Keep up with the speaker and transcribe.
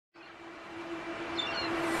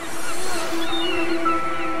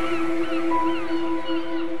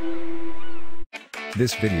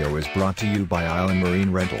This video is brought to you by Island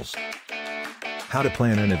Marine Rentals. How to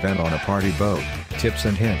plan an event on a party boat, tips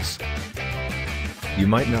and hints. You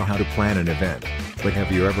might know how to plan an event, but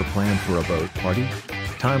have you ever planned for a boat party?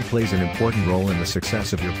 Time plays an important role in the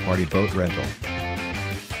success of your party boat rental.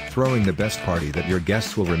 Throwing the best party that your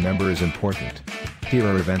guests will remember is important. Here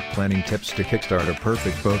are event planning tips to kickstart a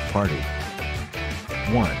perfect boat party.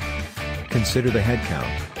 1. Consider the head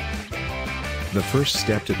count. The first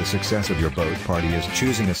step to the success of your boat party is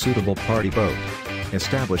choosing a suitable party boat.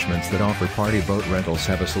 Establishments that offer party boat rentals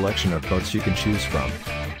have a selection of boats you can choose from.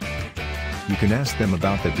 You can ask them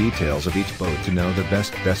about the details of each boat to know the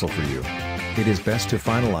best vessel for you. It is best to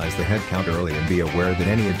finalize the head count early and be aware that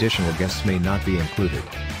any additional guests may not be included.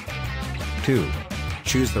 2.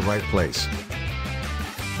 Choose the right place.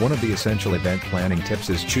 One of the essential event planning tips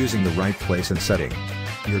is choosing the right place and setting.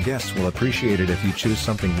 Your guests will appreciate it if you choose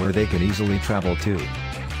something where they can easily travel to.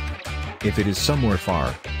 If it is somewhere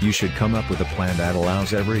far, you should come up with a plan that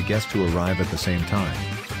allows every guest to arrive at the same time.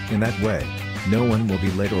 In that way, no one will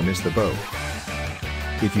be late or miss the boat.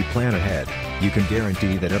 If you plan ahead, you can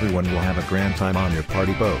guarantee that everyone will have a grand time on your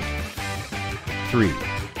party boat. 3.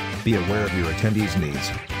 Be aware of your attendees'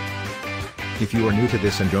 needs. If you are new to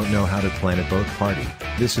this and don't know how to plan a boat party,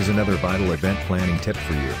 this is another vital event planning tip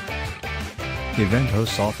for you. Event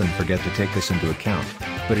hosts often forget to take this into account,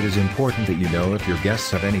 but it is important that you know if your guests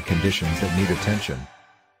have any conditions that need attention.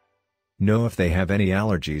 Know if they have any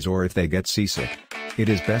allergies or if they get seasick. It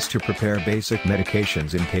is best to prepare basic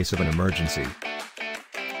medications in case of an emergency.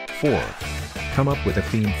 4. Come up with a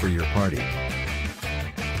theme for your party.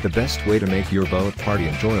 The best way to make your boat party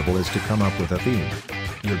enjoyable is to come up with a theme.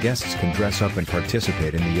 Your guests can dress up and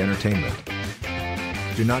participate in the entertainment.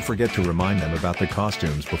 Do not forget to remind them about the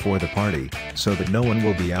costumes before the party, so that no one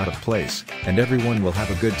will be out of place, and everyone will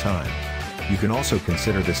have a good time. You can also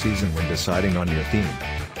consider the season when deciding on your theme.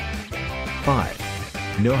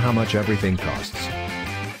 5. Know how much everything costs.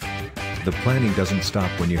 The planning doesn't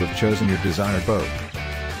stop when you have chosen your desired boat.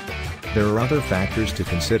 There are other factors to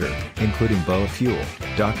consider, including boat fuel,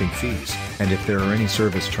 docking fees, and if there are any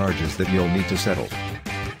service charges that you'll need to settle.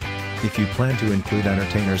 If you plan to include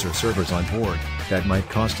entertainers or servers on board, that might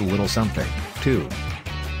cost a little something, too.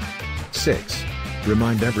 6.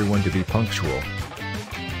 Remind everyone to be punctual.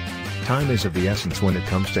 Time is of the essence when it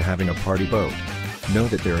comes to having a party boat. Know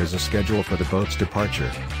that there is a schedule for the boat's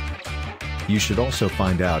departure. You should also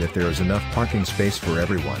find out if there is enough parking space for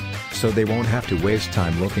everyone, so they won't have to waste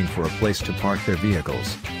time looking for a place to park their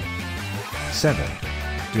vehicles. 7.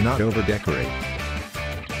 Do not over-decorate.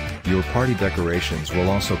 Your party decorations will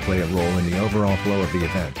also play a role in the overall flow of the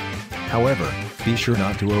event. However, be sure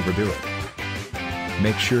not to overdo it.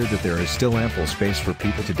 Make sure that there is still ample space for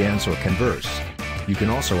people to dance or converse. You can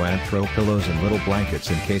also add throw pillows and little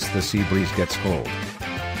blankets in case the sea breeze gets cold.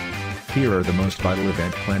 Here are the most vital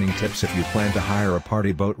event planning tips if you plan to hire a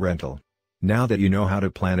party boat rental. Now that you know how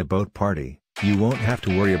to plan a boat party, you won't have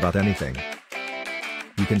to worry about anything.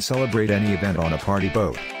 You can celebrate any event on a party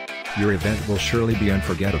boat. Your event will surely be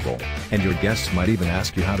unforgettable, and your guests might even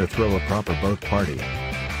ask you how to throw a proper boat party.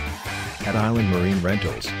 At Island Marine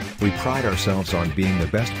Rentals, we pride ourselves on being the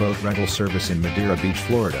best boat rental service in Madeira Beach,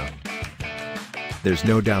 Florida. There's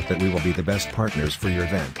no doubt that we will be the best partners for your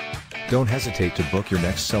event. Don't hesitate to book your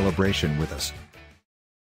next celebration with us.